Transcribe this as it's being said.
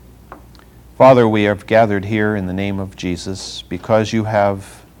Father, we have gathered here in the name of Jesus because you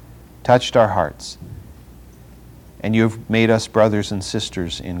have touched our hearts and you have made us brothers and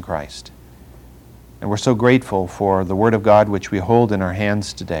sisters in Christ. And we're so grateful for the Word of God which we hold in our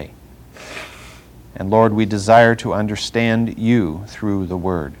hands today. And Lord, we desire to understand you through the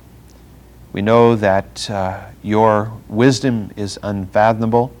Word. We know that your wisdom is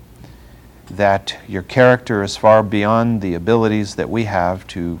unfathomable, that your character is far beyond the abilities that we have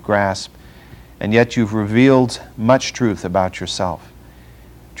to grasp, and yet you've revealed much truth about yourself,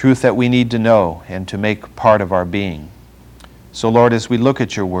 truth that we need to know and to make part of our being. So Lord, as we look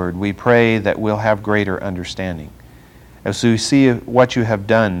at your word, we pray that we'll have greater understanding. As we see what you have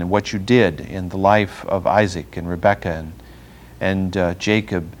done and what you did in the life of Isaac and Rebekah and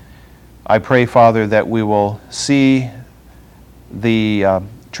Jacob, I pray, Father, that we will see the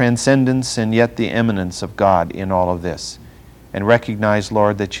transcendence and yet the eminence of God in all of this, and recognize,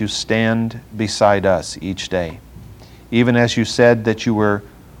 Lord, that you stand beside us each day. Even as you said that you were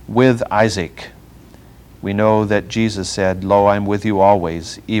with Isaac, we know that Jesus said, "Lo, I'm with you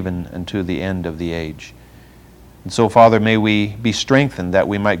always, even unto the end of the age." And so, Father, may we be strengthened that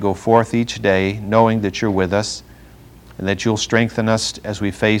we might go forth each day knowing that you're with us, and that you'll strengthen us as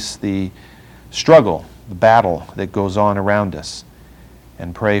we face the struggle, the battle that goes on around us.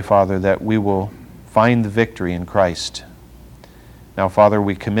 And pray, Father, that we will find the victory in Christ. Now, Father,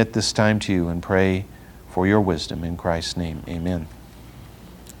 we commit this time to you and pray for your wisdom in Christ's name. Amen.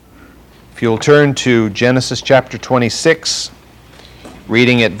 If you'll turn to Genesis chapter 26,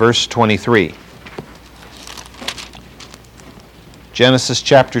 reading at verse 23. Genesis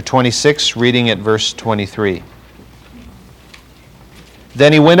chapter 26, reading at verse 23.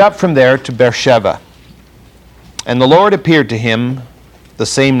 Then he went up from there to Beersheba, and the Lord appeared to him the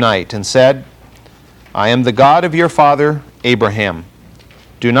same night and said, "I am the God of your father Abraham.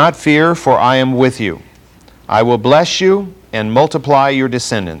 Do not fear, for I am with you. I will bless you and multiply your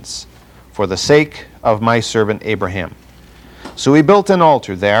descendants for the sake of my servant Abraham." So he built an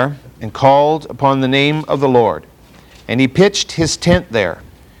altar there and called upon the name of the Lord. And he pitched his tent there,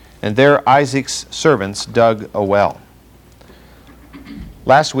 and there Isaac's servants dug a well.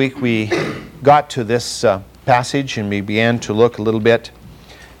 Last week we got to this passage and we began to look a little bit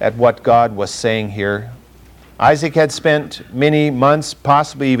at what God was saying here. Isaac had spent many months,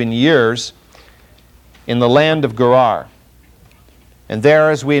 possibly even years, in the land of Gerar. And there,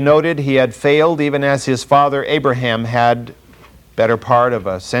 as we noted, he had failed, even as his father Abraham had better part of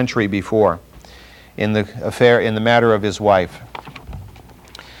a century before in the matter of his wife.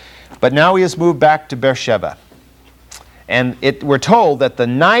 But now he has moved back to Beersheba. And we're told that the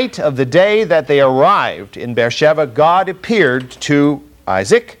night of the day that they arrived in Beersheba, God appeared to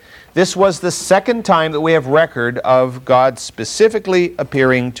Isaac. This was the second time that we have record of God specifically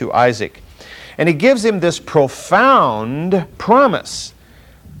appearing to Isaac. And he gives him this profound promise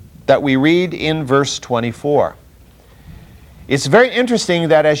that we read in verse 24. It's very interesting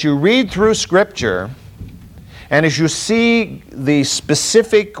that as you read through Scripture, and as you see the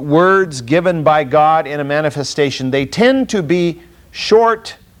specific words given by God in a manifestation, they tend to be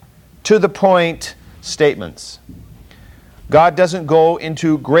short, to the point statements. God doesn't go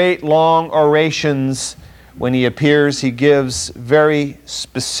into great long orations when he appears. He gives very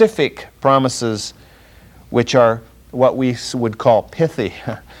specific promises which are what we would call pithy.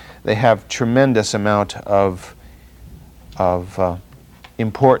 They have tremendous amount of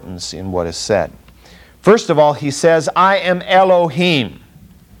importance in what is said. First of all, he says, "I am Elohim."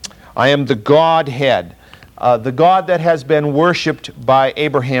 I am the Godhead, the God that has been worshipped by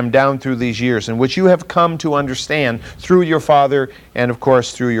Abraham down through these years, and which you have come to understand through your father and, of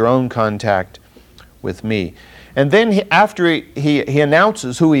course, through your own contact with me. And then after he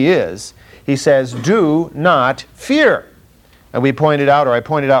announces who he is, he says, "Do not fear." And I pointed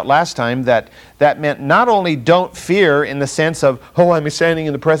out last time that meant not only don't fear in the sense of, oh, I'm standing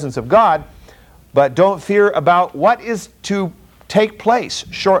in the presence of God, but don't fear about what is to take place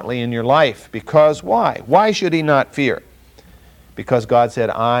shortly in your life. Because why? Why should he not fear? Because God said,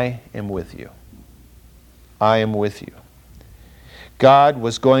 "I am with you. I am with you." God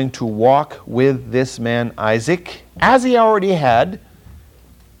was going to walk with this man Isaac, as he already had,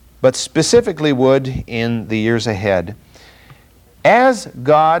 but specifically would in the years ahead, as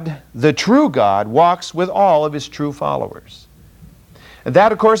God, the true God, walks with all of his true followers. And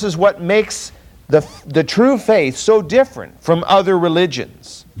that, of course, is what makes the true faith so different from other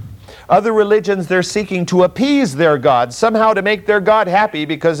religions. Other religions, they're seeking to appease their God, somehow to make their God happy,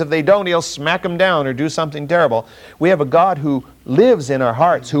 because if they don't, he'll smack them down or do something terrible. We have a God who lives in our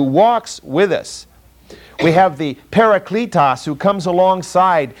hearts, who walks with us. We have the Parakletos who comes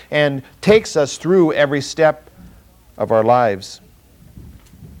alongside and takes us through every step of our lives.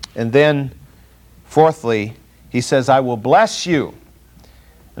 And then, fourthly, he says, I will bless you.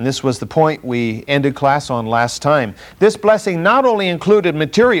 And this was the point we ended class on last time. This blessing not only included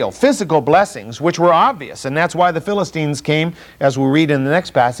material, physical blessings, which were obvious, and that's why the Philistines came, as we'll read in the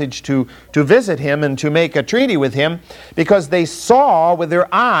next passage, to visit him and to make a treaty with him, because they saw with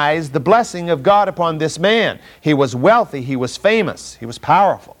their eyes the blessing of God upon this man. He was wealthy, he was famous, he was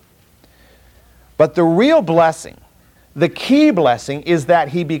powerful. But the real blessing, the key blessing, is that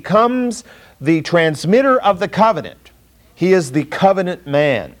he becomes the transmitter of the covenant. He is the covenant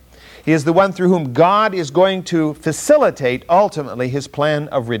man. He is the one through whom God is going to facilitate ultimately his plan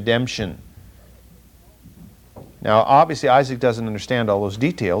of redemption. Now, obviously, Isaac doesn't understand all those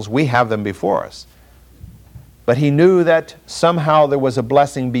details. We have them before us. But he knew that somehow there was a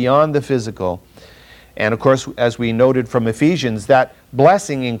blessing beyond the physical. And of course, as we noted from Ephesians, that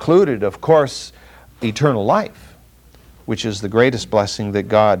blessing included, of course, eternal life, which is the greatest blessing that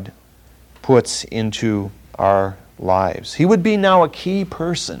God puts into our lives. He would be now a key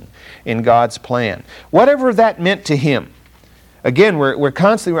person in God's plan. Whatever that meant to him. Again,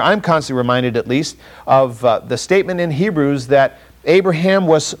 I'm constantly reminded, at least, of the statement in Hebrews that Abraham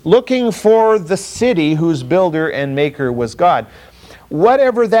was looking for the city whose builder and maker was God.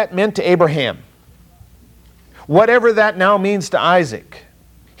 Whatever that meant to Abraham, whatever that now means to Isaac,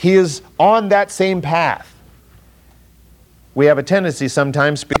 he is on that same path. We have a tendency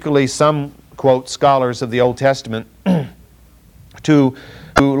sometimes, particularly some, quote, scholars of the Old Testament, to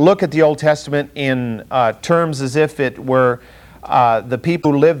look at the Old Testament in terms as if it were the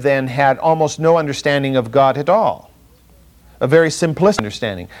people who lived then had almost no understanding of God at all. A very simplistic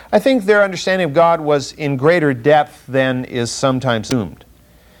understanding. I think their understanding of God was in greater depth than is sometimes assumed.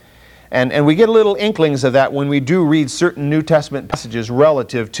 And we get little inklings of that when we do read certain New Testament passages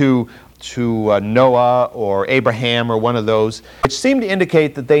relative to Noah or Abraham or one of those, which seem to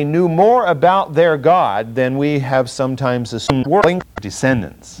indicate that they knew more about their God than we have sometimes assumed. Worldling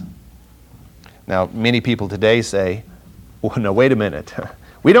descendants. Now, many people today say, well, no, wait a minute.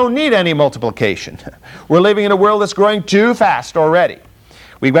 We don't need any multiplication. We're living in a world that's growing too fast already.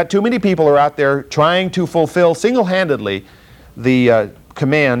 We've got too many people who are out there trying to fulfill single-handedly the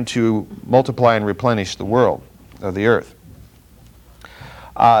command to multiply and replenish the world, or the earth.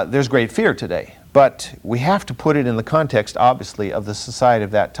 There's great fear today, but we have to put it in the context, obviously, of the society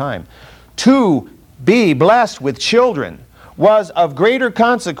of that time. To be blessed with children was of greater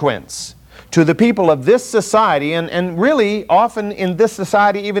consequence to the people of this society, and really often in this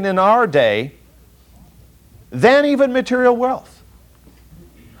society, even in our day, than even material wealth.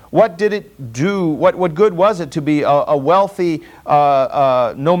 What did it do? What good was it to be a wealthy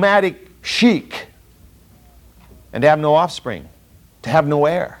nomadic sheik and to have no offspring, to have no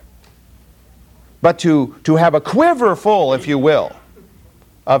heir? But to have a quiver full, if you will,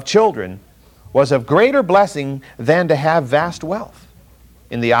 of children was of greater blessing than to have vast wealth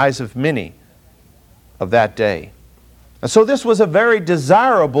in the eyes of many of that day. And so this was a very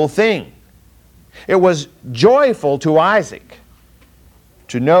desirable thing. It was joyful to Isaac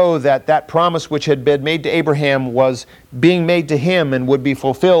to know that that promise which had been made to Abraham was being made to him and would be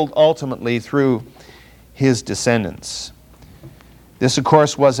fulfilled ultimately through his descendants. This, of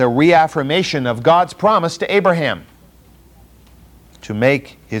course, was a reaffirmation of God's promise to Abraham to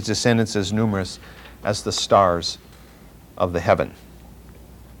make his descendants as numerous as the stars of the heaven.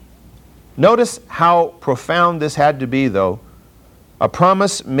 Notice how profound this had to be, though. A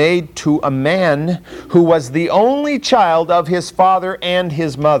promise made to a man who was the only child of his father and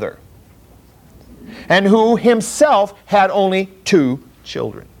his mother, and who himself had only 2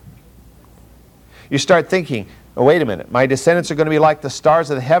 children. You start thinking, oh, wait a minute, my descendants are going to be like the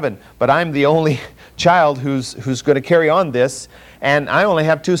stars of the heaven, but I'm the only child who's going to carry on this, and I only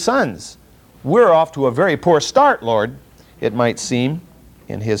have 2 sons. We're off to a very poor start, Lord, it might seem,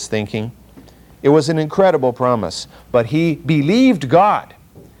 in his thinking. It was an incredible promise, but he believed God.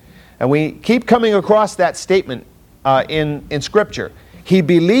 And we keep coming across that statement in Scripture. He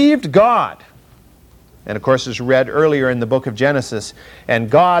believed God. And of course, it's read earlier in the book of Genesis. And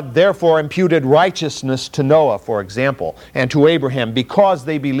God therefore imputed righteousness to Noah, for example, and to Abraham, because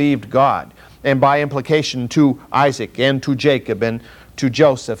they believed God. And by implication to Isaac and to Jacob and to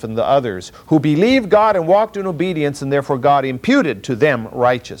Joseph and the others, who believed God and walked in obedience, and therefore God imputed to them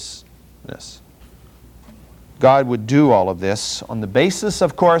righteousness. God would do all of this on the basis,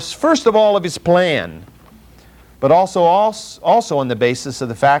 of course, first of all, of His plan, but also on the basis of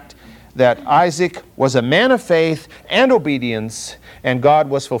the fact that Isaac was a man of faith and obedience, and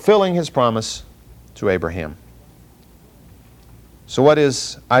God was fulfilling His promise to Abraham. So what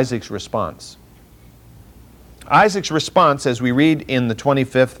is Isaac's response? Isaac's response, as we read in the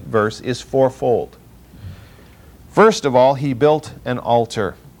 25th verse, is fourfold. First of all, he built an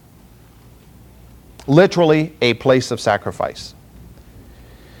altar. Literally, a place of sacrifice.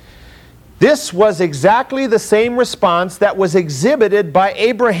 This was exactly the same response that was exhibited by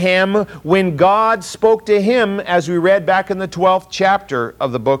Abraham when God spoke to him, as we read back in the 12th chapter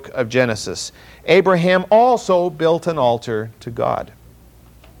of the book of Genesis. Abraham also built an altar to God.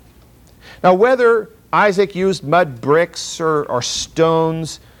 Now, whether Isaac used mud bricks or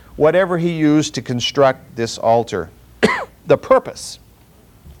stones, whatever he used to construct this altar, the purpose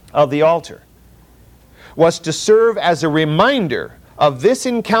of the altar was to serve as a reminder of this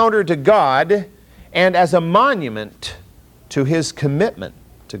encounter to God and as a monument to his commitment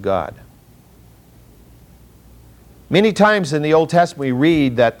to God. Many times in the Old Testament we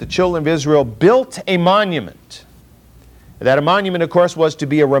read that the children of Israel built a monument. That a monument, of course, was to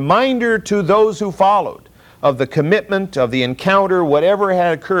be a reminder to those who followed of the commitment, of the encounter, whatever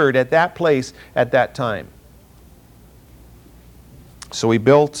had occurred at that place at that time. So he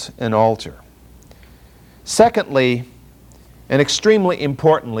built an altar. Secondly, and extremely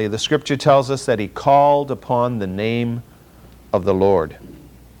importantly, the Scripture tells us that he called upon the name of the Lord.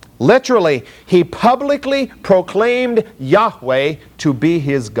 Literally, he publicly proclaimed Yahweh to be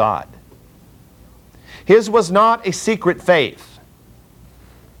his God. His was not a secret faith,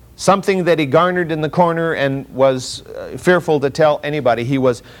 something that he garnered in the corner and was fearful to tell anybody. He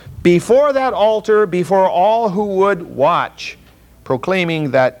was before that altar, before all who would watch,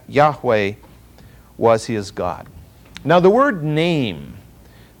 proclaiming that Yahweh was his God. Now, the word name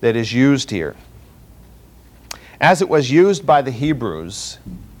that is used here, as it was used by the Hebrews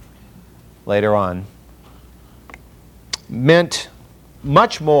later on, meant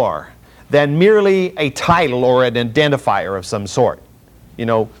much more than merely a title or an identifier of some sort. You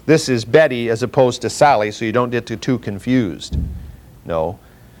know, this is Betty as opposed to Sally, so you don't get too confused. No.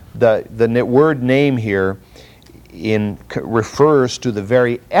 The word name here refers to the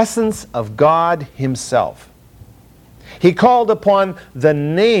very essence of God himself. He called upon the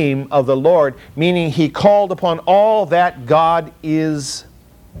name of the Lord, meaning he called upon all that God is,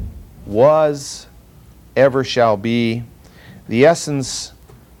 was, ever shall be, the essence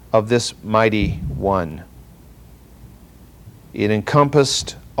of this mighty one. It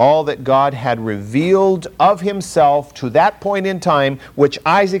encompassed all that God had revealed of himself to that point in time, which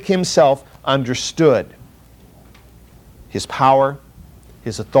Isaac himself understood. His power,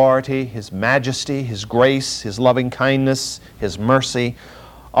 his authority, his majesty, his grace, his loving kindness, his mercy.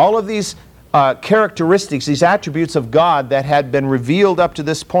 All of these characteristics, these attributes of God that had been revealed up to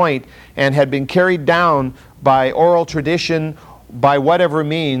this point and had been carried down by oral tradition, by whatever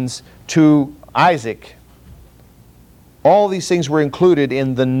means, to Isaac. All these things were included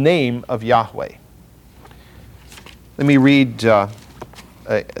in the name of Yahweh. Let me read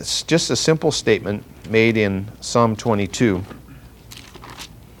just a simple statement made in Psalm 22.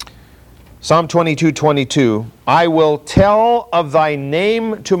 Psalm 22:22, I will tell of thy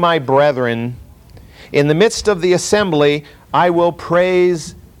name to my brethren. In the midst of the assembly, I will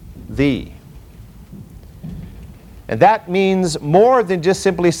praise thee. And that means more than just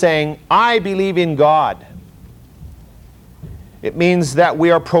simply saying, I believe in God. It means that we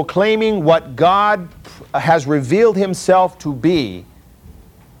are proclaiming what God has revealed himself to be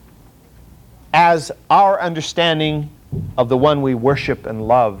as our understanding of the one we worship and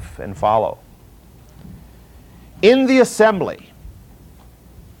love and follow. In the assembly,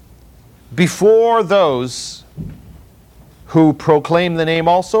 before those who proclaim the name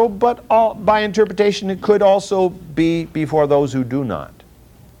also, but by interpretation it could also be before those who do not.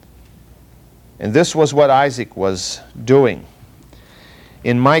 And this was what Isaac was doing.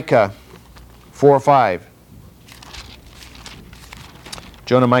 In Micah 4:5,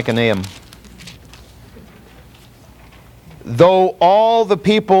 Jonah, Micah, Nahum. Though all the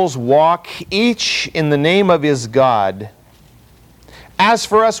peoples walk, each in the name of his God, as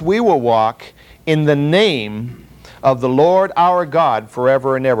for us, we will walk in the name of the Lord our God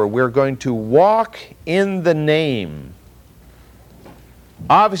forever and ever. We're going to walk in the name.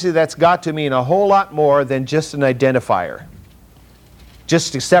 Obviously, that's got to mean a whole lot more than just an identifier.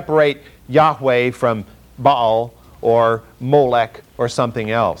 Just to separate Yahweh from Baal or Molech or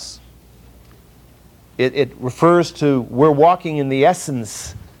something else. It refers to, we're walking in the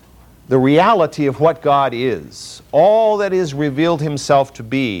essence, the reality of what God is. All that is revealed himself to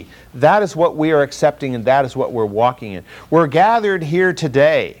be. That is what we are accepting and that is what we're walking in. We're gathered here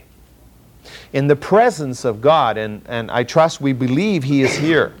today in the presence of God, and I trust we believe he is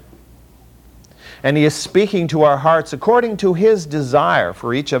here. And He is speaking to our hearts according to His desire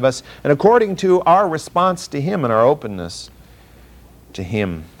for each of us and according to our response to Him and our openness to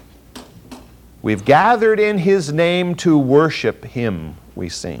Him. We've gathered in His name to worship Him, we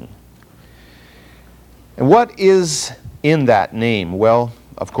sing. And what is in that name? Well,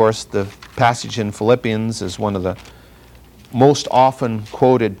 of course, the passage in Philippians is one of the most often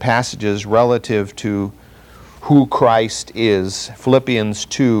quoted passages relative to who Christ is. Philippians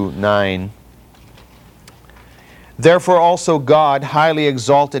 2:9. Therefore also God highly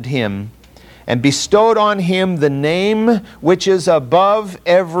exalted Him and bestowed on Him the name which is above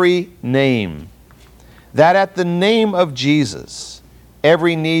every name, that at the name of Jesus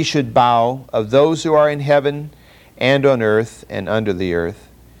every knee should bow, of those who are in heaven and on earth and under the earth,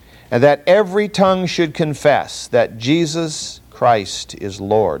 and that every tongue should confess that Jesus Christ is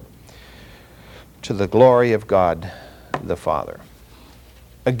Lord, to the glory of God the Father.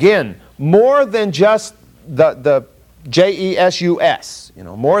 Again, more than just the J-E-S-U-S,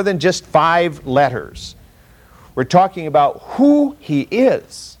 more than just 5 letters. We're talking about who He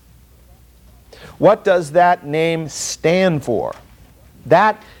is. What does that name stand for?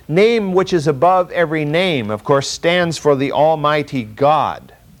 That name which is above every name, of course, stands for the Almighty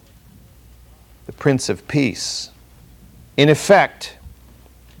God, the Prince of Peace. In effect,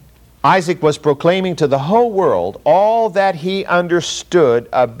 Isaac was proclaiming to the whole world all that he understood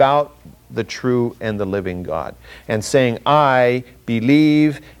about the true and the living God, and saying, I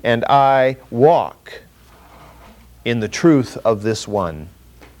believe and I walk in the truth of this one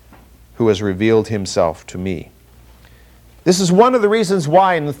who has revealed Himself to me. This is one of the reasons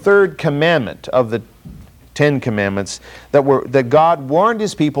why in the 3rd commandment of the 10 commandments that God warned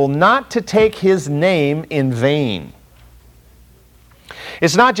His people not to take His name in vain.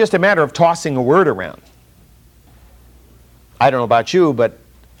 It's not just a matter of tossing a word around. I don't know about you, but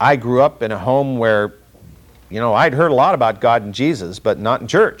I grew up in a home where, I'd heard a lot about God and Jesus, but not in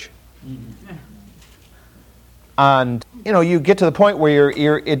church. And, you get to the point where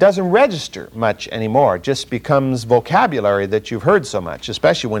it doesn't register much anymore. It just becomes vocabulary that you've heard so much,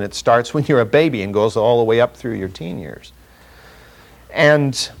 especially when it starts when you're a baby and goes all the way up through your teen years.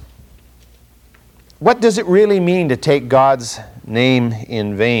 And what does it really mean to take God's name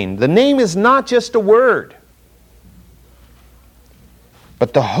in vain? The name is not just a word,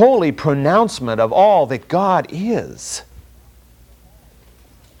 but the holy pronouncement of all that God is.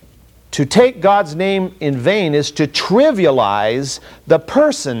 To take God's name in vain is to trivialize the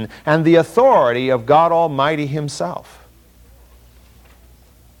person and the authority of God Almighty Himself.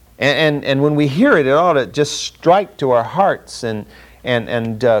 And when we hear it, it ought to just strike to our hearts and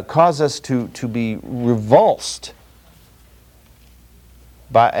cause us to be revulsed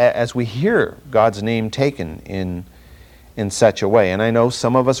as we hear God's name taken in such a way. And I know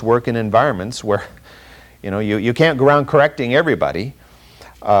some of us work in environments where you can't go around correcting everybody.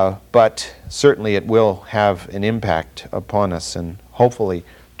 But certainly it will have an impact upon us and hopefully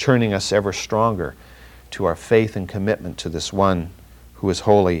turning us ever stronger to our faith and commitment to this one who is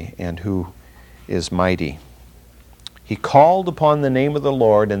holy and who is mighty. He called upon the name of the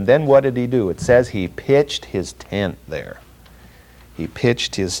Lord, and then what did He do? It says He pitched His tent there. He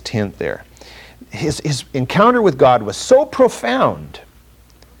pitched His tent there. His encounter with God was so profound,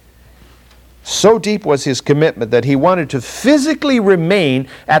 so deep was his commitment that he wanted to physically remain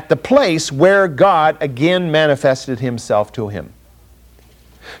at the place where God again manifested Himself to him.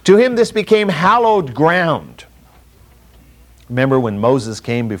 To him this became hallowed ground. Remember when Moses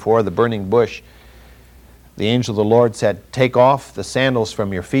came before the burning bush, the angel of the Lord said, take off the sandals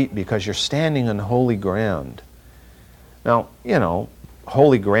from your feet because you're standing on holy ground. Now,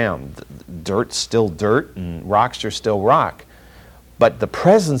 holy ground, dirt's still dirt and rocks are still rock. But the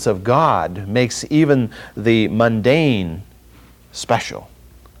presence of God makes even the mundane special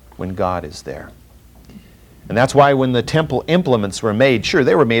when God is there. And that's why when the temple implements were made, sure,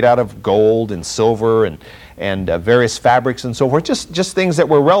 they were made out of gold and silver and various fabrics and so forth, just things that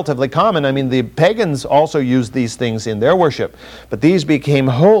were relatively common. I mean, the pagans also used these things in their worship. But these became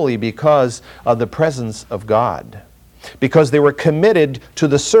holy because of the presence of God, because they were committed to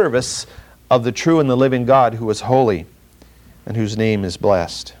the service of the true and the living God who is holy and whose name is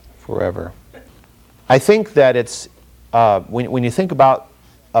blessed forever. I think that it's, when you think about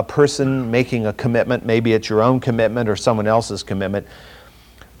a person making a commitment, maybe it's your own commitment or someone else's commitment,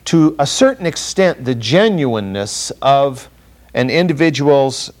 to a certain extent the genuineness of an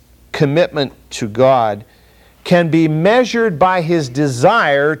individual's commitment to God can be measured by his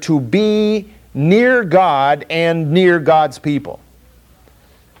desire to be near God and near God's people.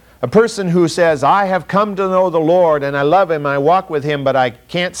 A person who says, I have come to know the Lord and I love Him, I walk with Him, but I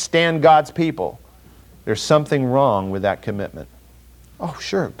can't stand God's people. There's something wrong with that commitment. Oh,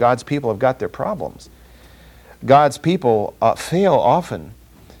 sure, God's people have got their problems. God's people fail often.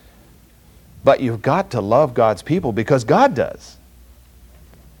 But you've got to love God's people because God does.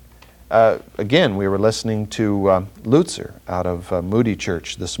 Again, we were listening to Lutzer out of Moody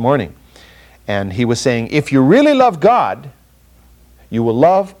Church this morning. And he was saying, if you really love God, you will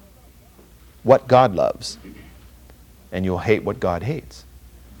love what God loves. And you'll hate what God hates.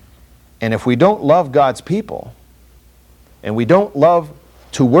 And if we don't love God's people, and we don't love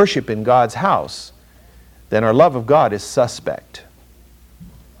to worship in God's house, then our love of God is suspect.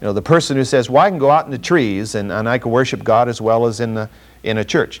 You know, the person who says, well, I can go out in the trees and I can worship God as well as in a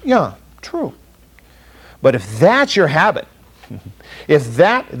church. Yeah, true. But if that's your habit,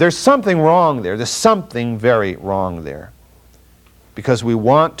 there's something wrong there. There's something very wrong there. Because we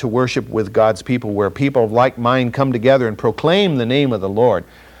want to worship with God's people where people of like mind come together and proclaim the name of the Lord.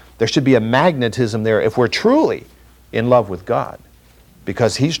 There should be a magnetism there if we're truly in love with God.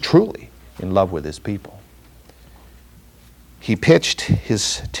 Because He's truly in love with His people. He pitched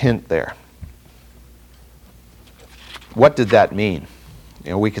his tent there. What did that mean?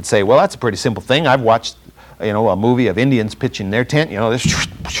 You know, we could say, well, that's a pretty simple thing. I've watched, a movie of Indians pitching their tent. You know, there's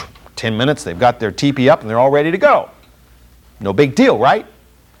 10 minutes, they've got their teepee up and they're all ready to go. No big deal, right?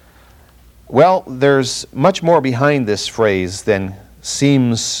 Well, there's much more behind this phrase than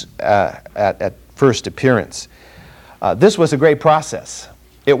seems at first appearance. This was a great process.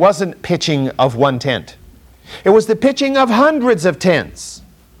 It wasn't pitching of one tent. It was the pitching of hundreds of tents.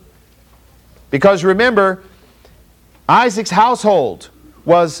 Because remember, Isaac's household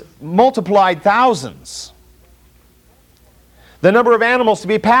was multiplied thousands. The number of animals to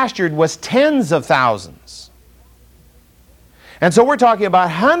be pastured was tens of thousands. And so we're talking about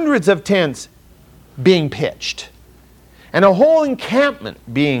hundreds of tents being pitched. And a whole encampment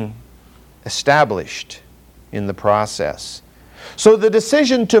being established in the process. So the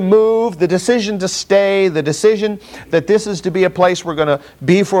decision to move, the decision to stay, the decision that this is to be a place we're going to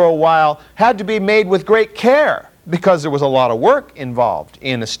be for a while had to be made with great care because there was a lot of work involved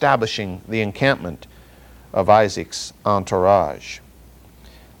in establishing the encampment of Isaac's entourage.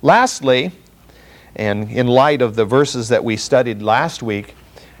 Lastly, and in light of the verses that we studied last week,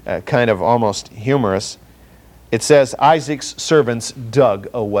 kind of almost humorous, it says Isaac's servants dug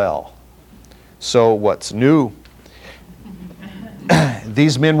a well. So what's new?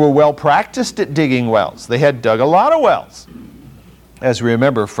 These men were well practiced at digging wells. They had dug a lot of wells, as we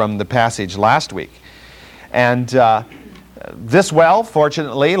remember from the passage last week. And this well,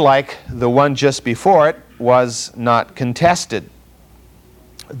 fortunately, like the one just before it, was not contested.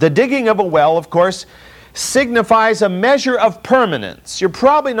 The digging of a well, of course, signifies a measure of permanence. You're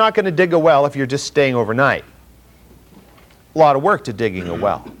probably not going to dig a well if you're just staying overnight. A lot of work to digging a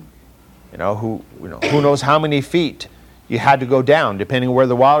well. Who knows how many feet you had to go down, depending on where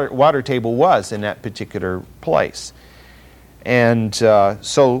the water table was in that particular place. And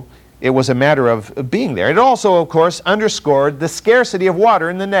so it was a matter of being there. It also, of course, underscored the scarcity of water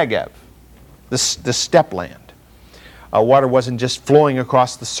in the Negev, the steppe land. Water wasn't just flowing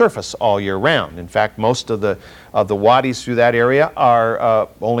across the surface all year round. In fact, most of the wadis through that area are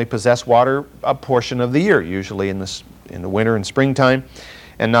only possess water a portion of the year, usually in the winter and springtime,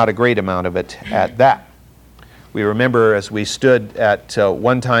 and not a great amount of it at that. We remember as we stood at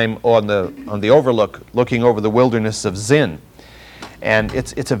one time on the overlook, looking over the wilderness of Zin, and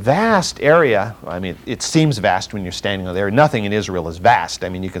it's a vast area. I mean, it seems vast when you're standing there. Nothing in Israel is vast. I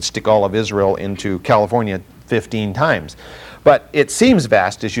mean, you can stick all of Israel into California 15 times. But it seems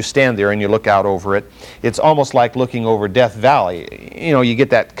vast as you stand there and you look out over it. It's almost like looking over Death Valley. You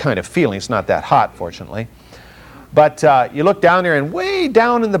get that kind of feeling. It's not that hot, fortunately. But you look down there, and way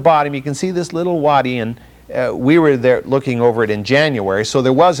down in the bottom you can see this little wadi, and we were there looking over it in January, so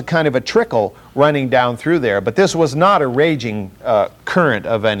there was a kind of a trickle running down through there, but this was not a raging current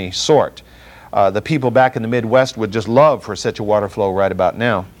of any sort. The people back in the Midwest would just love for such a water flow right about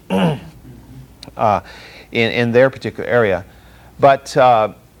now in their particular area. But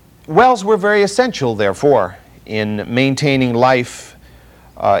wells were very essential, therefore, in maintaining life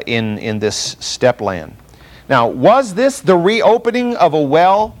in this steppe land. Now, was this the reopening of a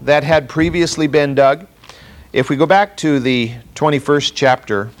well that had previously been dug? If we go back to the 21st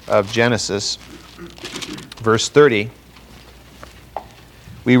chapter of Genesis, verse 30,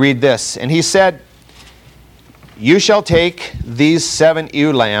 we read this, "And he said, You shall take these 7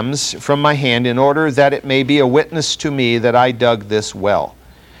 ewe lambs from my hand in order that it may be a witness to me that I dug this well.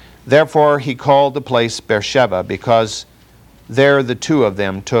 Therefore he called the place Beersheba, because there the 2 of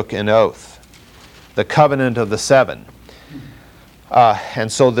them took an oath, the covenant of the 7.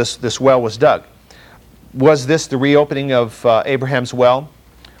 And so this well was dug. Was this the reopening of Abraham's well?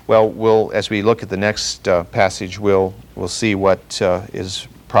 Well, as we look at the next passage, we'll see what is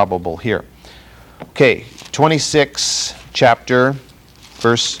probable here. Okay, 26 chapter,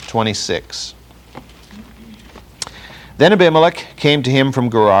 verse 26. Then Abimelech came to him from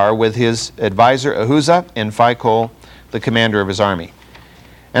Gerar with his advisor Ahuzah and Phicol, the commander of his army.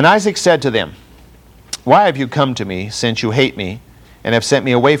 And Isaac said to them, Why have you come to me, since you hate me, and have sent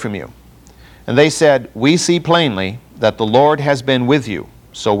me away from you? And they said, We see plainly that the Lord has been with you.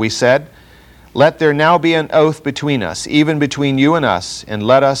 So we said, Let there now be an oath between us, even between you and us, and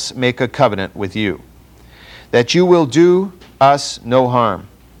let us make a covenant with you, that you will do us no harm,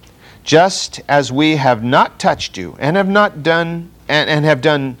 just as we have not touched you, and have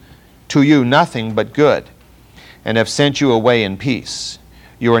done to you nothing but good, and have sent you away in peace.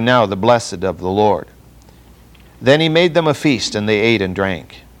 You are now the blessed of the Lord. Then he made them a feast, and they ate and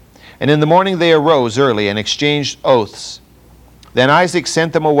drank. And in the morning they arose early and exchanged oaths. Then Isaac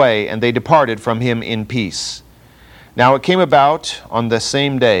sent them away, and they departed from him in peace. Now it came about on the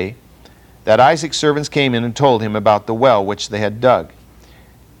same day that Isaac's servants came in and told him about the well which they had dug,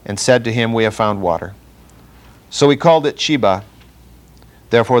 and said to him, We have found water. So he called it Sheba.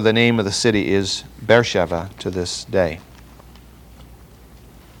 Therefore the name of the city is Beersheba to this day.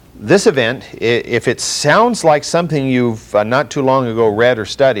 This event, if it sounds like something you've not too long ago read or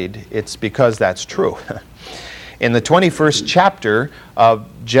studied, it's because that's true. In the 21st chapter of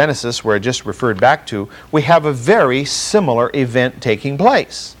Genesis, where I just referred back to, we have a very similar event taking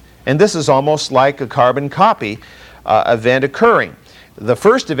place. And this is almost like a carbon copy event occurring. The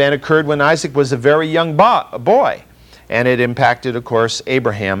first event occurred when Isaac was a very young boy, and it impacted, of course,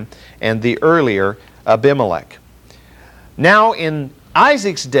 Abraham and the earlier Abimelech. Now, in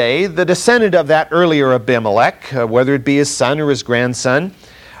Isaac's day, the descendant of that earlier Abimelech, whether it be his son or his grandson,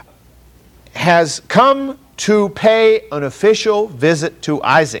 has come to pay an official visit to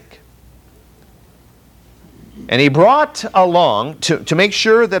Isaac. And he brought along, to make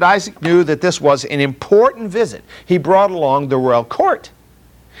sure that Isaac knew that this was an important visit, he brought along the royal court.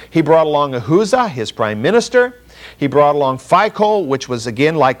 He brought along Ahuzah, his prime minister. He brought along Phicol, which was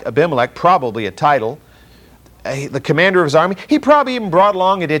again like Abimelech, probably a title, the commander of his army. He probably even brought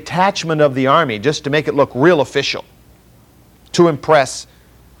along a detachment of the army just to make it look real official, to impress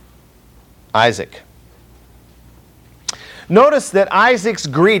Isaac. Notice that Isaac's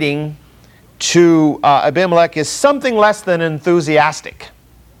greeting to Abimelech is something less than enthusiastic.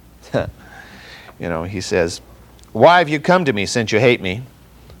 He says, Why have you come to me since you hate me?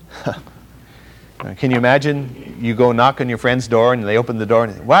 Can you imagine you go knock on your friend's door and they open the door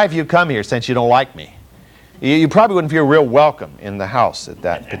and say, Why have you come here since you don't like me? You probably wouldn't feel real welcome in the house at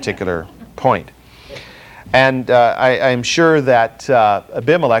that particular point. And I'm sure that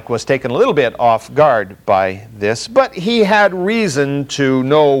Abimelech was taken a little bit off guard by this, but he had reason to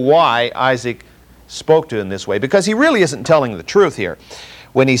know why Isaac spoke to him this way, because he really isn't telling the truth here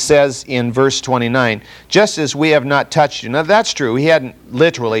when he says in verse 29, just as we have not touched you. Now that's true. He hadn't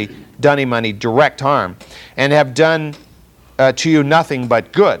literally done him any direct harm, and have done to you nothing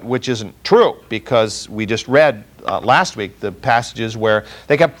but good, which isn't true, because we just read last week the passages where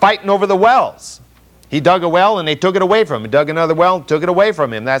they kept fighting over the wells. He dug a well and they took it away from him. He dug another well and took it away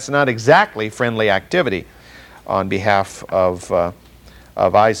from him. That's not exactly friendly activity on behalf of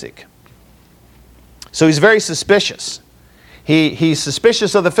Isaac. So he's very suspicious. He's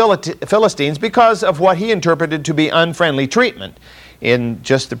suspicious of the Philistines because of what he interpreted to be unfriendly treatment in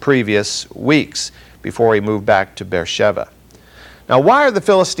just the previous weeks before he moved back to Beersheba. Now, why are the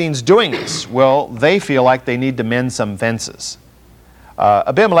Philistines doing this? Well, they feel like they need to mend some fences.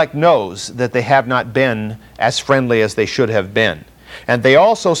 Abimelech knows that they have not been as friendly as they should have been. And they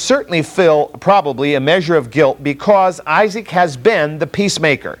also certainly feel probably a measure of guilt because Isaac has been the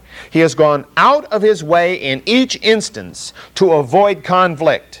peacemaker. He has gone out of his way in each instance to avoid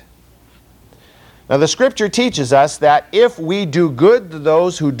conflict. Now the Scripture teaches us that if we do good to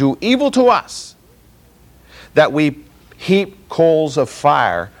those who do evil to us, that we heap coals of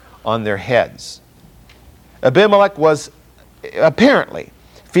fire on their heads. Abimelech was apparently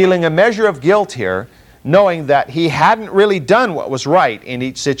feeling a measure of guilt here, knowing that he hadn't really done what was right in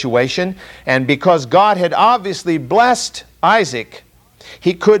each situation, and because God had obviously blessed Isaac,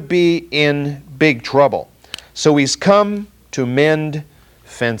 he could be in big trouble. So he's come to mend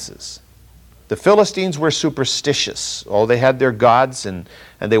fences. The Philistines were superstitious. Oh, they had their gods and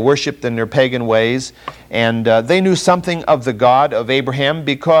they worshipped in their pagan ways. And they knew something of the God of Abraham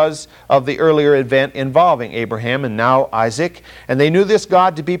because of the earlier event involving Abraham and now Isaac. And they knew this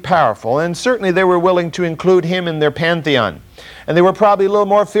God to be powerful. And certainly they were willing to include him in their pantheon. And they were probably a little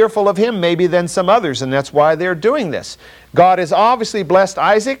more fearful of him maybe than some others, and that's why they're doing this. God has obviously blessed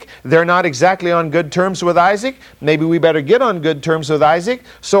Isaac. They're not exactly on good terms with Isaac. Maybe we better get on good terms with Isaac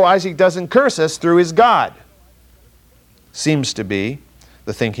so Isaac doesn't curse us through his God. Seems to be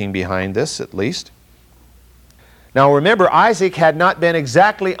the thinking behind this, at least. Now remember, Isaac had not been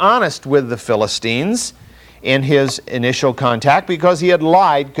exactly honest with the Philistines in his initial contact because he had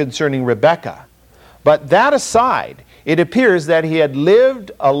lied concerning Rebekah. But that aside, it appears that he had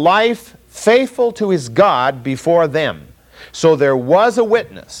lived a life faithful to his God before them. So there was a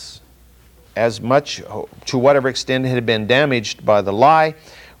witness, as much to whatever extent it had been damaged by the lie,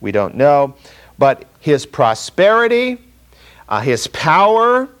 we don't know. But his prosperity, his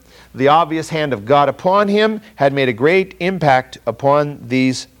power, the obvious hand of God upon him had made a great impact upon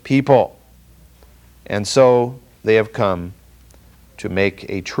these people. And so they have come to make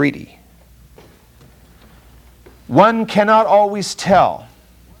a treaty. One cannot always tell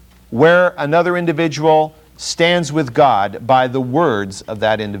where another individual stands with God by the words of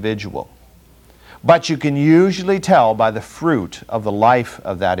that individual. But you can usually tell by the fruit of the life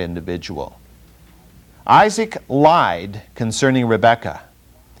of that individual. Isaac lied concerning Rebekah,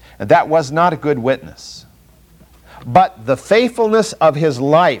 and that was not a good witness. But the faithfulness of his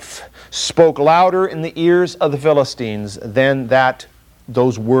life spoke louder in the ears of the Philistines than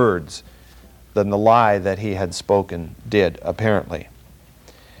those words, than the lie that he had spoken did, apparently.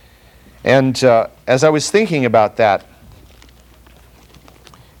 And as I was thinking about that,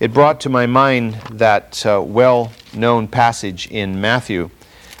 it brought to my mind that well-known passage in Matthew.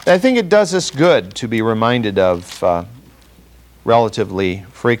 I think it does us good to be reminded of relatively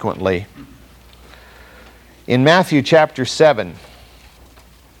frequently. In Matthew chapter 7,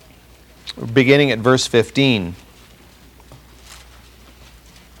 beginning at verse 15,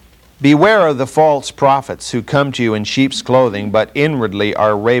 "Beware of the false prophets who come to you in sheep's clothing, but inwardly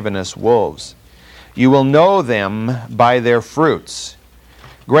are ravenous wolves. You will know them by their fruits.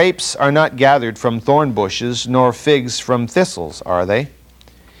 Grapes are not gathered from thorn bushes, nor figs from thistles, are they?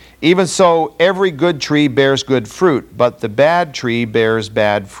 Even so, every good tree bears good fruit, but the bad tree bears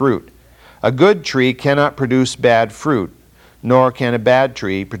bad fruit. A good tree cannot produce bad fruit, nor can a bad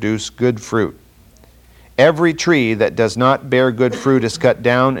tree produce good fruit. Every tree that does not bear good fruit is cut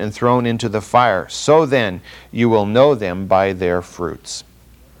down and thrown into the fire. So then, you will know them by their fruits."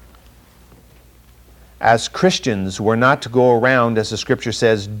 As Christians, we're not to go around, as the Scripture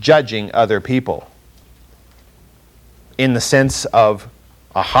says, judging other people in the sense of,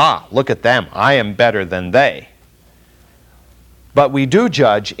 aha, look at them, I am better than they. But we do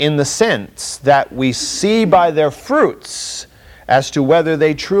judge in the sense that we see by their fruits as to whether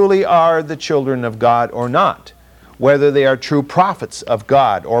they truly are the children of God or not, whether they are true prophets of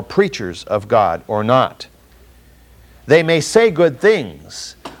God or preachers of God or not. They may say good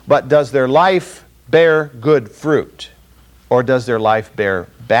things, but does their life bear good fruit, or does their life bear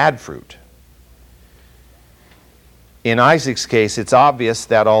bad fruit? In Isaac's case, it's obvious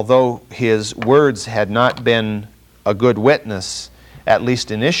that although his words had not been a good witness, at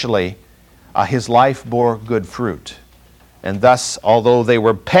least initially, his life bore good fruit. And thus, although they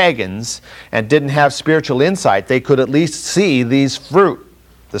were pagans and didn't have spiritual insight, they could at least see this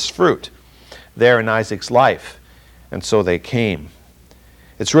fruit there in Isaac's life. And so they came.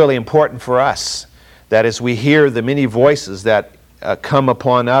 It's really important for us that as we hear the many voices that come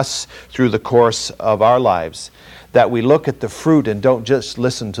upon us through the course of our lives, that we look at the fruit and don't just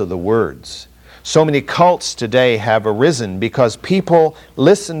listen to the words. So many cults today have arisen because people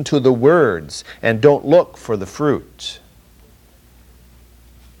listen to the words and don't look for the fruit.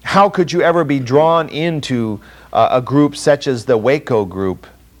 How could you ever be drawn into a group such as the Waco group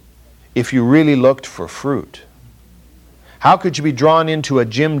if you really looked for fruit? How could you be drawn into a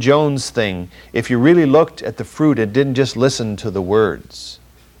Jim Jones thing if you really looked at the fruit and didn't just listen to the words?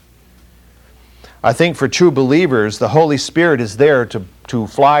 I think for true believers, the Holy Spirit is there to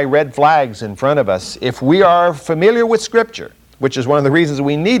fly red flags in front of us. If we are familiar with Scripture, which is one of the reasons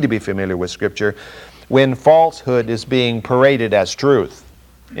we need to be familiar with Scripture, when falsehood is being paraded as truth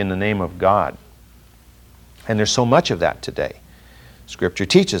in the name of God. And there's so much of that today. Scripture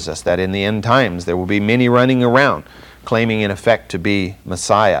teaches us that in the end times there will be many running around claiming in effect to be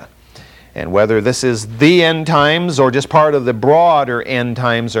Messiah. And whether this is the end times or just part of the broader end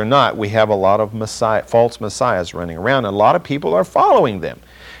times or not, we have a lot of false messiahs running around, and a lot of people are following them.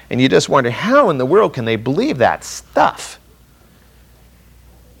 And you just wonder, how in the world can they believe that stuff?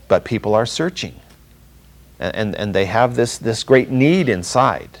 But people are searching. And they have this great need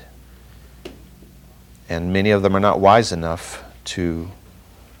inside. And many of them are not wise enough to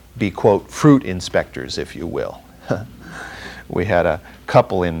be, quote, fruit inspectors, if you will. We had a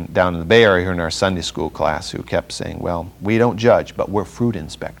couple down in the Bay Area here in our Sunday school class who kept saying, well, we don't judge, but we're fruit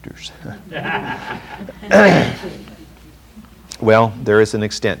inspectors. Well, there is an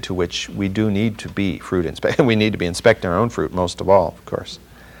extent to which we do need to be fruit inspectors. We need to be inspecting our own fruit most of all, of course.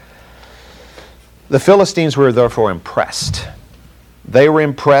 The Philistines were therefore impressed. They were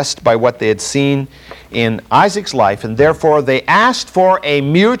impressed by what they had seen in Isaac's life, and therefore they asked for a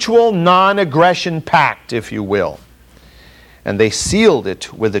mutual non-aggression pact, if you will. And they sealed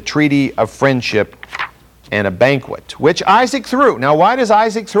it with a treaty of friendship and a banquet, which Isaac threw. Now, why does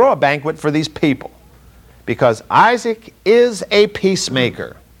Isaac throw a banquet for these people? Because Isaac is a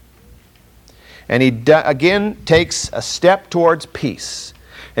peacemaker. And he again takes a step towards peace.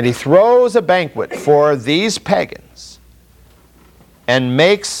 And he throws a banquet for these pagans and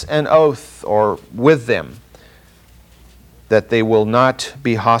makes an oath with them that they will not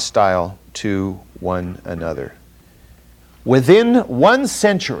be hostile to one another. Within 1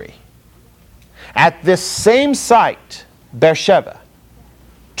 century, at this same site, Beersheba,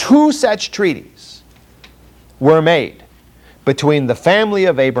 2 such treaties were made between the family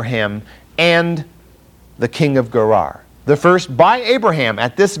of Abraham and the king of Gerar. The first by Abraham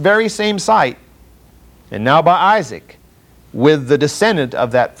at this very same site, and now by Isaac with the descendant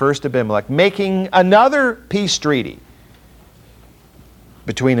of that first Abimelech, making another peace treaty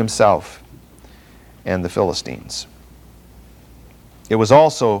between himself and the Philistines. It was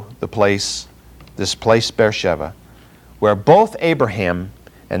also this place Beersheba, where both Abraham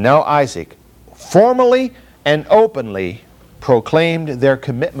and now Isaac formally and openly proclaimed their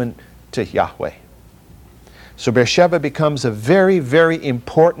commitment to Yahweh. So Beersheba becomes a very, very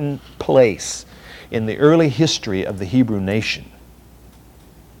important place in the early history of the Hebrew nation.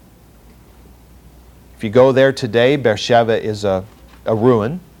 If you go there today, Beersheba is a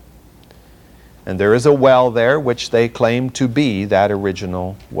ruin, and there is a well there which they claim to be that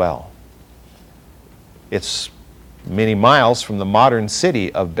original well. It's many miles from the modern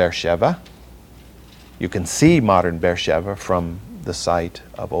city of Beersheba. You can see modern Beersheba from the site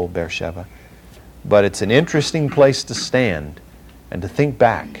of old Beersheba. But it's an interesting place to stand and to think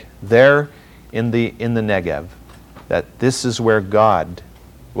back there in the Negev, that this is where God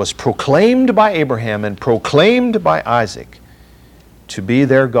was proclaimed by Abraham and proclaimed by Isaac to be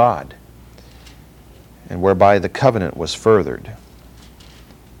their God, and whereby the covenant was furthered.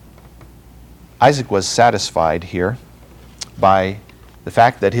 Isaac was satisfied here by the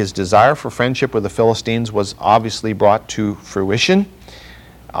fact that his desire for friendship with the Philistines was obviously brought to fruition.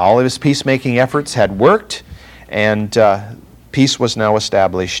 All of his peacemaking efforts had worked, and peace was now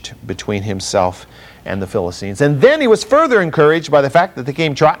established between himself and the Philistines. And then he was further encouraged by the fact that they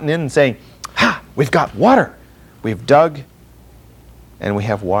came trotting in and saying, "Ha! We've got water! We've dug and we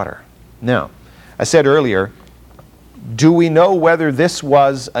have water." Now, I said earlier, do we know whether this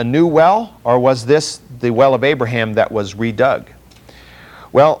was a new well or was this the well of Abraham that was redug?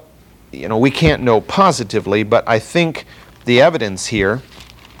 Well, we can't know positively, but I think the evidence here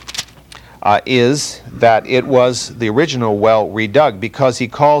is that it was the original well redug, because he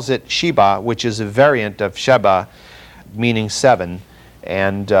calls it Sheba, which is a variant of Sheba, meaning 7.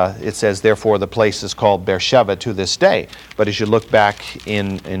 And it says, therefore, the place is called Beersheba to this day. But as you look back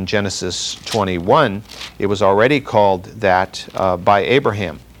in Genesis 21, it was already called that by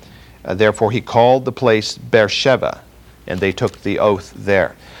Abraham. Therefore, he called the place Beersheba, and they took the oath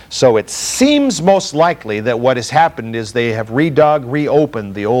there. So it seems most likely that what has happened is they have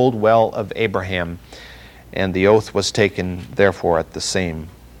reopened the old well of Abraham, and the oath was taken, therefore, at the same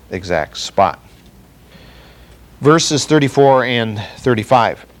exact spot. Verses 34 and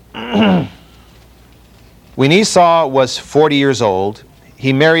 35. When Esau was 40 years old,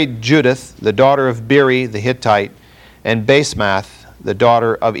 he married Judith, the daughter of Beeri the Hittite, and Basemath, the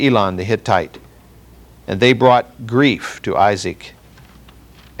daughter of Elon the Hittite. And they brought grief to Isaac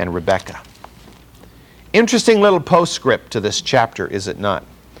and Rebekah. Interesting little postscript to this chapter, is it not?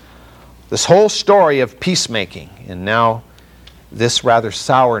 This whole story of peacemaking, and now this rather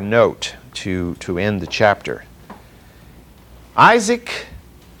sour note to end the chapter. Isaac,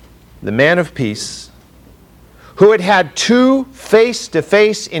 the man of peace, who had had 2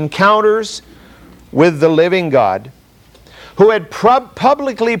 face-to-face encounters with the living God, who had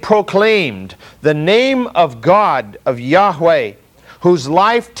publicly proclaimed the name of God, of Yahweh, whose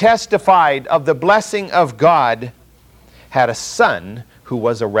life testified of the blessing of God, had a son who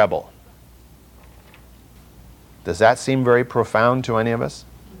was a rebel. Does that seem very profound to any of us?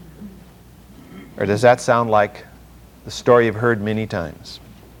 Or does that sound like the story you've heard many times?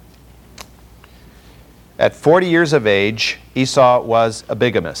 At 40 years of age, Esau was a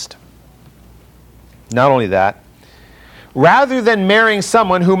bigamist. Not only that, rather than marrying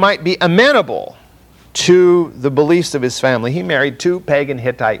someone who might be amenable to the beliefs of his family, he married 2 pagan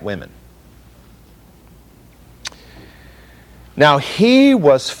Hittite women. Now, he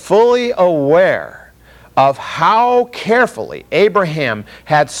was fully aware of how carefully Abraham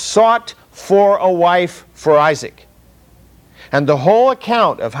had sought for a wife for Isaac. And the whole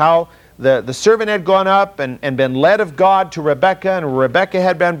account of how the servant had gone up and been led of God to Rebekah, and Rebekah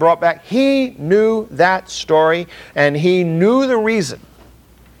had been brought back, he knew that story, and he knew the reason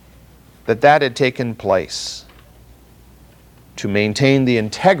that had taken place, to maintain the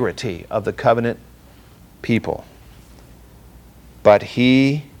integrity of the covenant people. But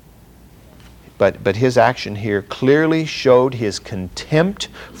his action here clearly showed his contempt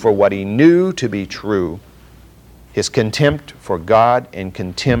for what he knew to be true, his contempt for God and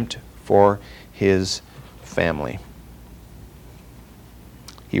contempt for his family.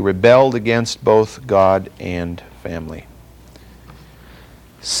 He rebelled against both God and family.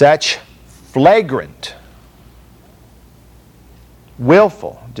 Such flagrant,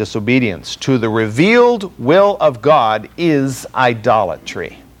 willful disobedience to the revealed will of God is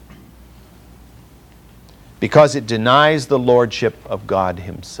idolatry, because it denies the lordship of God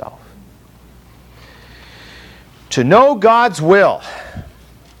himself. To know God's will,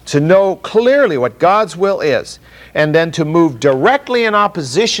 to know clearly what God's will is, and then to move directly in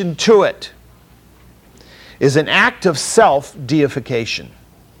opposition to it, is an act of self-deification.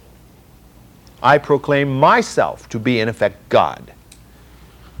 I proclaim myself to be, in effect, God.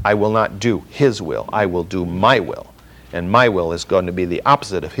 I will not do his will. I will do my will. And my will is going to be the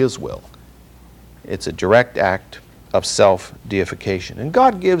opposite of his will. It's a direct act of self-deification. And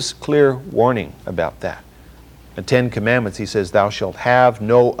God gives clear warning about that. In the 10 Commandments, he says, "Thou shalt have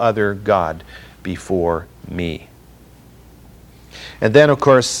no other God before me." And then, of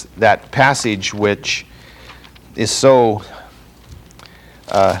course, that passage which is so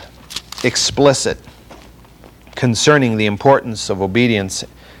explicit concerning the importance of obedience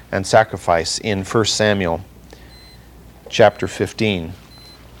and sacrifice in 1 Samuel chapter 15.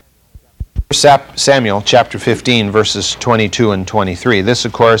 1 Samuel chapter 15, verses 22 and 23. This,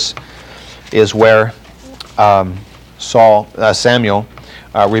 of course, is where Samuel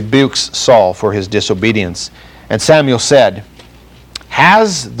rebukes Saul for his disobedience. And Samuel said,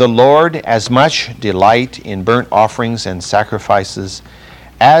 "Has the Lord as much delight in burnt offerings and sacrifices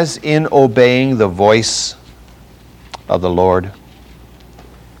as in obeying the voice of the Lord?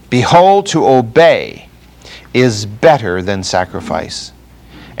 Behold, to obey is better than sacrifice,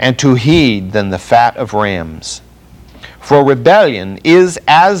 and to heed than the fat of rams. For rebellion is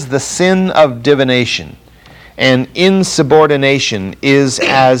as the sin of divination, and insubordination is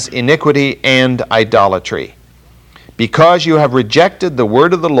as iniquity and idolatry. Because you have rejected the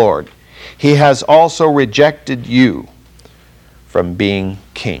word of the Lord, he has also rejected you from being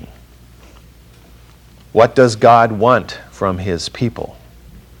king." What does God want from his people?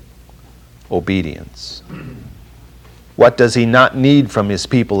 Obedience. What does he not need from his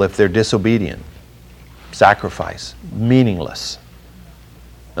people if they're disobedient? Sacrifice. Meaningless.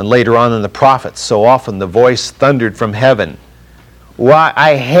 And later on in the prophets, so often the voice thundered from heaven, "Why,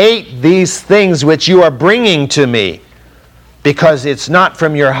 I hate these things which you are bringing to me, because it's not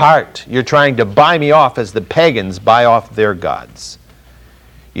from your heart. You're trying to buy me off as the pagans buy off their gods.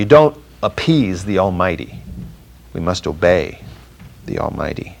 You don't appease the Almighty. We must obey the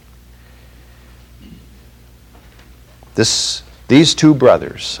Almighty." These 2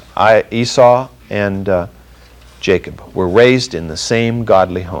 brothers, Esau and Jacob, were raised in the same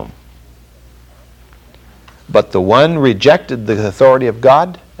godly home. But the one rejected the authority of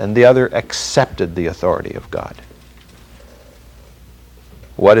God, and the other accepted the authority of God.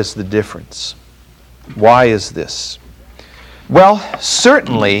 What is the difference? Why is this? Well,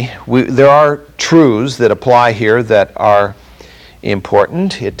 certainly there are truths that apply here that are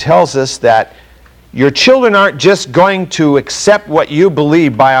important. It tells us that your children aren't just going to accept what you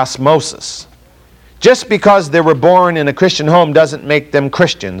believe by osmosis. Just because they were born in a Christian home doesn't make them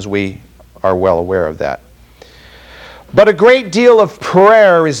Christians. We are well aware of that. But a great deal of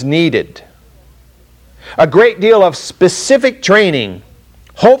prayer is needed. A great deal of specific training,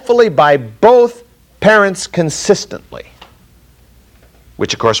 hopefully by both parents consistently.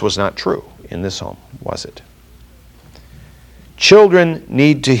 Which, of course, was not true in this home, was it? Children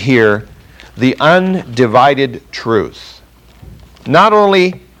need to hear the undivided truth, not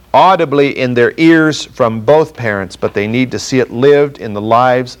only audibly in their ears from both parents, but they need to see it lived in the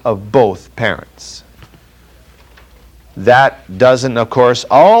lives of both parents. That doesn't, of course,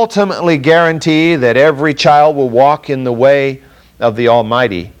 ultimately guarantee that every child will walk in the way of the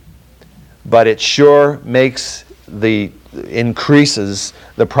Almighty, but it sure makes the increases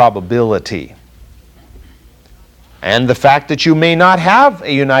the probability. And the fact that you may not have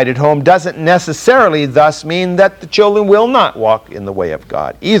a united home doesn't necessarily thus mean that the children will not walk in the way of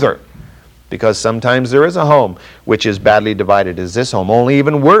God either. Because sometimes there is a home which is badly divided as this home. Only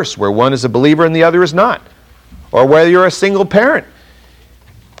even worse, where one is a believer and the other is not. Or whether you're a single parent.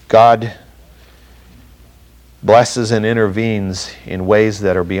 God blesses and intervenes in ways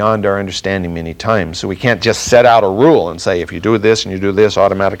that are beyond our understanding many times. So we can't just set out a rule and say, if you do this and you do this,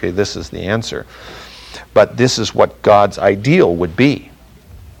 automatically this is the answer. But this is what God's ideal would be.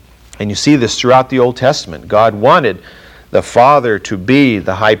 And you see this throughout the Old Testament. God wanted the father to be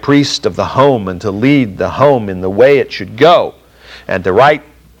the high priest of the home and to lead the home in the way it should go, and to write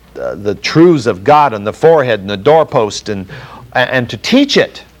the truths of God on the forehead and the doorpost, and to teach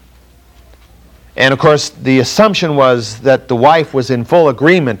it. And of course, the assumption was that the wife was in full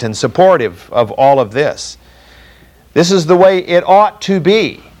agreement and supportive of all of this. This is the way it ought to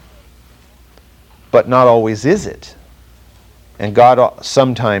be. But not always is it. And God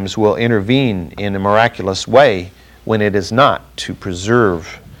sometimes will intervene in a miraculous way when it is not, to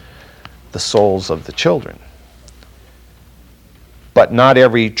preserve the souls of the children. But not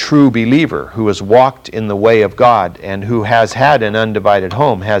every true believer who has walked in the way of God and who has had an undivided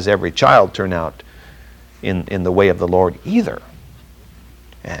home has every child turn out in the way of the Lord either.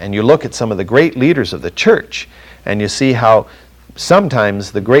 And you look at some of the great leaders of the church, and you see how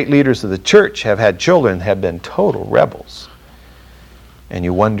sometimes the great leaders of the church have had children that have been total rebels. And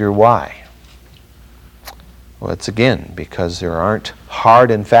you wonder why. Well, it's again because there aren't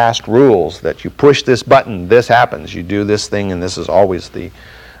hard and fast rules that you push this button, this happens, you do this thing, and this is always the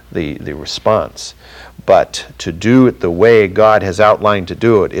response. But to do it the way God has outlined to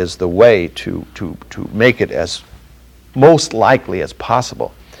do it is the way to make it as most likely as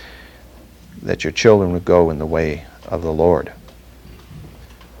possible that your children would go in the way of the Lord.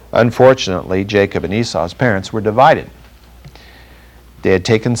 Unfortunately, Jacob and Esau's parents were divided. They had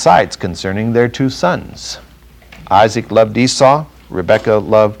taken sides concerning their two sons. Isaac loved Esau, Rebekah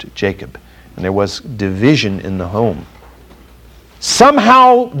loved Jacob, and there was division in the home.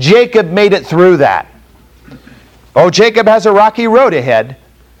 Somehow Jacob made it through that. Oh, Jacob has a rocky road ahead,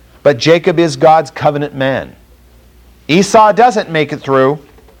 but Jacob is God's covenant man. Esau doesn't make it through.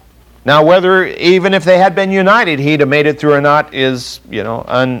 Now, whether even if they had been united, he'd have made it through or not is,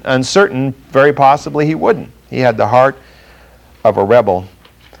 uncertain. Very possibly he wouldn't. He had the heart of a rebel.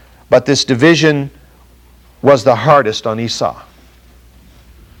 But this division was the hardest on Esau.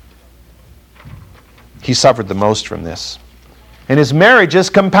 He suffered the most from this. And his marriages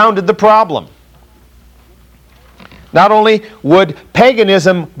compounded the problem. Not only would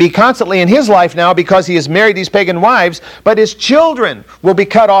paganism be constantly in his life now because he has married these pagan wives, but his children will be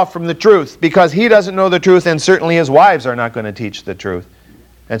cut off from the truth because he doesn't know the truth, and certainly his wives are not going to teach the truth.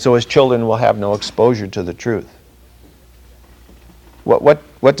 And so his children will have no exposure to the truth.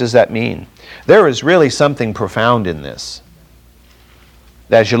 What does that mean? There is really something profound in this.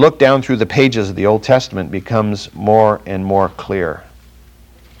 That as you look down through the pages of the Old Testament, becomes more and more clear.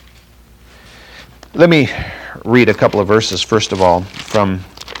 Let me read a couple of verses, first of all, from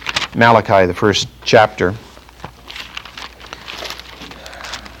Malachi, the first chapter.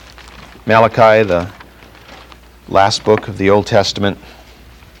 Malachi, the last book of the Old Testament.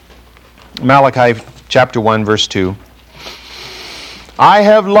 Malachi chapter 1, verse 2. I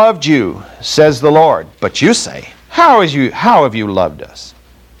have loved you, says the Lord. But you say, how have you loved us?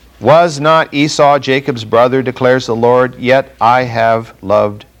 Was not Esau Jacob's brother, declares the Lord? Yet I have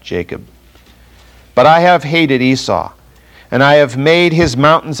loved Jacob. But I have hated Esau, and I have made his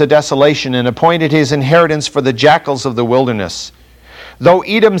mountains a desolation, and appointed his inheritance for the jackals of the wilderness. Though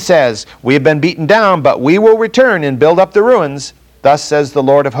Edom says, we have been beaten down, but we will return and build up the ruins, thus says the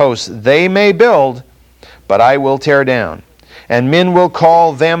Lord of hosts, they may build, but I will tear down. And men will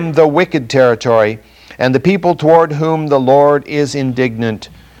call them the wicked territory, and the people toward whom the Lord is indignant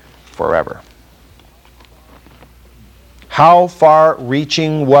forever. How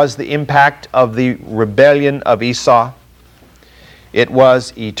far-reaching was the impact of the rebellion of Esau? It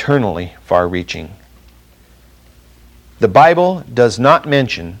was eternally far-reaching. The Bible does not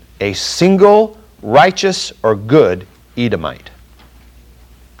mention a single righteous or good Edomite.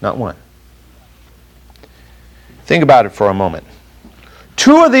 Not one. Think about it for a moment.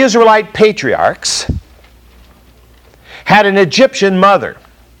 Two of the Israelite patriarchs had an Egyptian mother,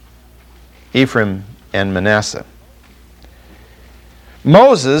 Ephraim and Manasseh.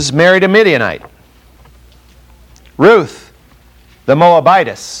 Moses married a Midianite. Ruth, the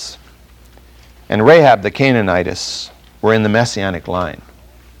Moabitess, and Rahab the Canaanitess were in the Messianic line.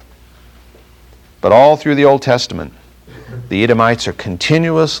 But all through the Old Testament, the Edomites are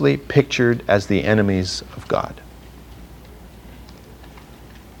continuously pictured as the enemies of God.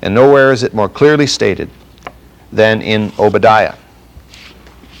 And nowhere is it more clearly stated than in Obadiah.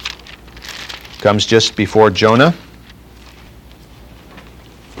 Comes just before Jonah.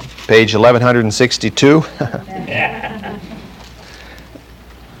 Page 1162.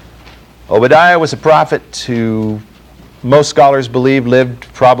 Obadiah was a prophet who most scholars believe lived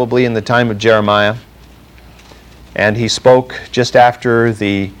probably in the time of Jeremiah. And he spoke just after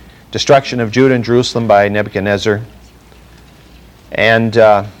the destruction of Judah and Jerusalem by Nebuchadnezzar. And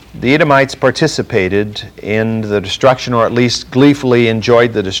the Edomites participated in the destruction, or at least gleefully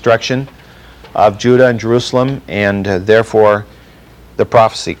enjoyed the destruction of Judah and Jerusalem, and therefore the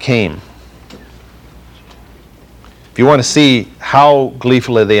prophecy came. If you want to see how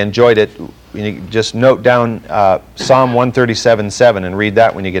gleefully they enjoyed it, you just note down Psalm 137:7 and read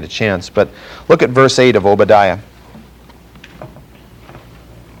that when you get a chance. But look at verse 8 of Obadiah.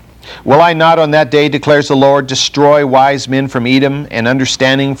 Will I not on that day, declares the Lord, destroy wise men from Edom and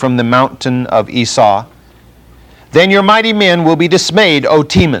understanding from the mountain of Esau? Then your mighty men will be dismayed, O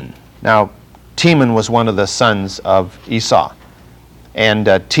Teman. Now, Teman was one of the sons of Esau. And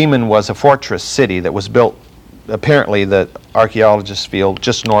Teman was a fortress city that was built, apparently the archaeologists feel,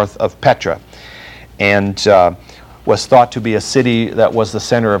 just north of Petra. And was thought to be a city that was the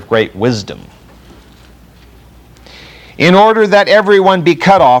center of great wisdom. In order that everyone be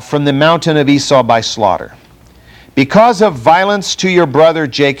cut off from the mountain of Esau by slaughter. Because of violence to your brother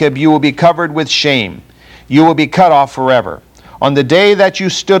Jacob, you will be covered with shame. You will be cut off forever. On the day that you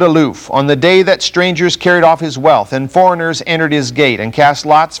stood aloof, on the day that strangers carried off his wealth, and foreigners entered his gate, and cast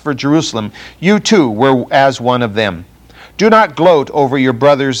lots for Jerusalem, you too were as one of them. Do not gloat over your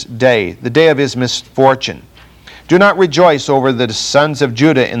brother's day, the day of his misfortune. Do not rejoice over the sons of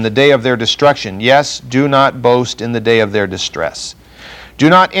Judah in the day of their destruction. Yes, do not boast in the day of their distress. Do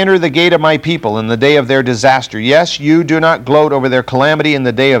not enter the gate of my people in the day of their disaster. Yes, you do not gloat over their calamity in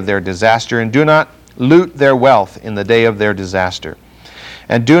the day of their disaster, and do not loot their wealth in the day of their disaster.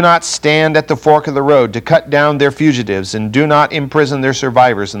 And do not stand at the fork of the road to cut down their fugitives, and do not imprison their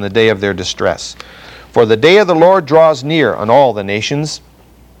survivors in the day of their distress. For the day of the Lord draws near on all the nations.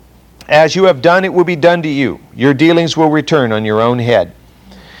 As you have done, it will be done to you. Your dealings will return on your own head.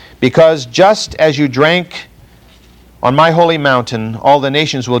 Because just as you drank on my holy mountain, all the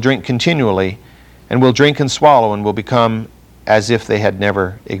nations will drink continually, and will drink and swallow, and will become as if they had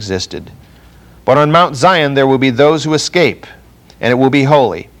never existed. But on Mount Zion there will be those who escape, and it will be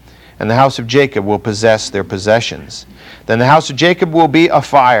holy, and the house of Jacob will possess their possessions. Then the house of Jacob will be a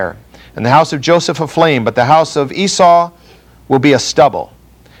fire, and the house of Joseph a flame, but the house of Esau will be a stubble.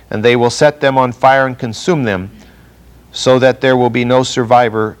 And they will set them on fire and consume them, so that there will be no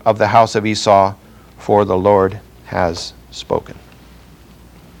survivor of the house of Esau, for the Lord has spoken.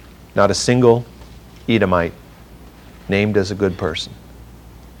 Not a single Edomite named as a good person.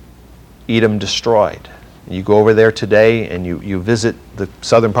 Edom destroyed. You go over there today and you visit the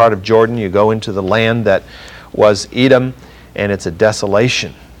southern part of Jordan, you go into the land that was Edom, and it's a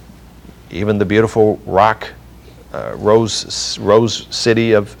desolation. Even the beautiful Rose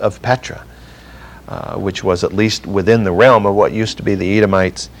city of Petra, which was at least within the realm of what used to be the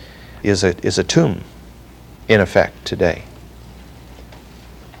Edomites, is a tomb, in effect, today.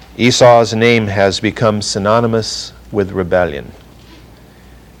 Esau's name has become synonymous with rebellion.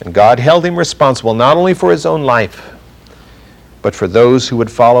 And God held him responsible not only for his own life, but for those who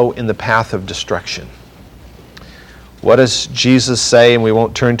would follow in the path of destruction. What does Jesus say? And we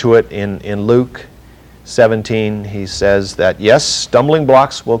won't turn to it in Luke 17, he says that, yes, stumbling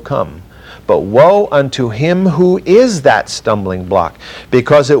blocks will come, but woe unto him who is that stumbling block,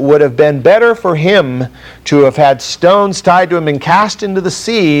 because it would have been better for him to have had stones tied to him and cast into the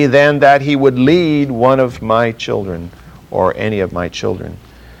sea than that he would lead one of my children, or any of my children,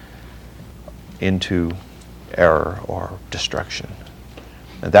 into error or destruction.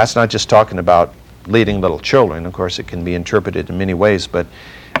 And that's not just talking about leading little children. Of course, it can be interpreted in many ways, but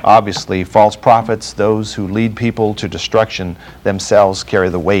obviously, false prophets, those who lead people to destruction, themselves carry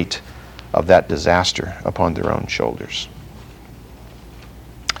the weight of that disaster upon their own shoulders.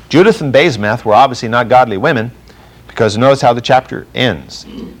 Judith and Basemath were obviously not godly women, because notice how the chapter ends.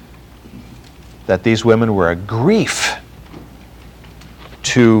 That these women were a grief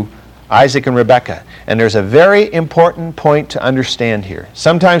to Isaac and Rebekah. And there's a very important point to understand here.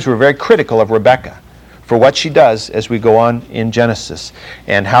 Sometimes we're very critical of Rebekah for what she does as we go on in Genesis,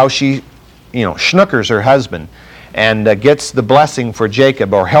 and how she, schnookers her husband, and gets the blessing for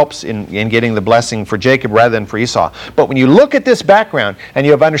Jacob, or helps in getting the blessing for Jacob rather than for Esau. But when you look at this background and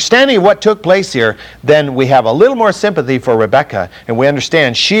you have understanding of what took place here, then we have a little more sympathy for Rebekah, and we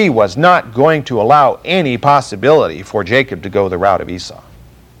understand she was not going to allow any possibility for Jacob to go the route of Esau.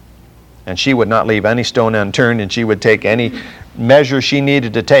 And she would not leave any stone unturned, and she would take any measure she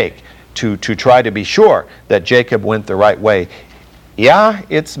needed to take to try to be sure that Jacob went the right way. Yeah,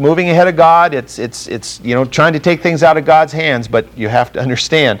 it's moving ahead of God. It's trying to take things out of God's hands, but you have to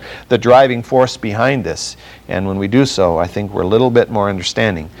understand the driving force behind this. And when we do so, I think we're a little bit more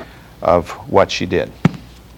understanding of what she did.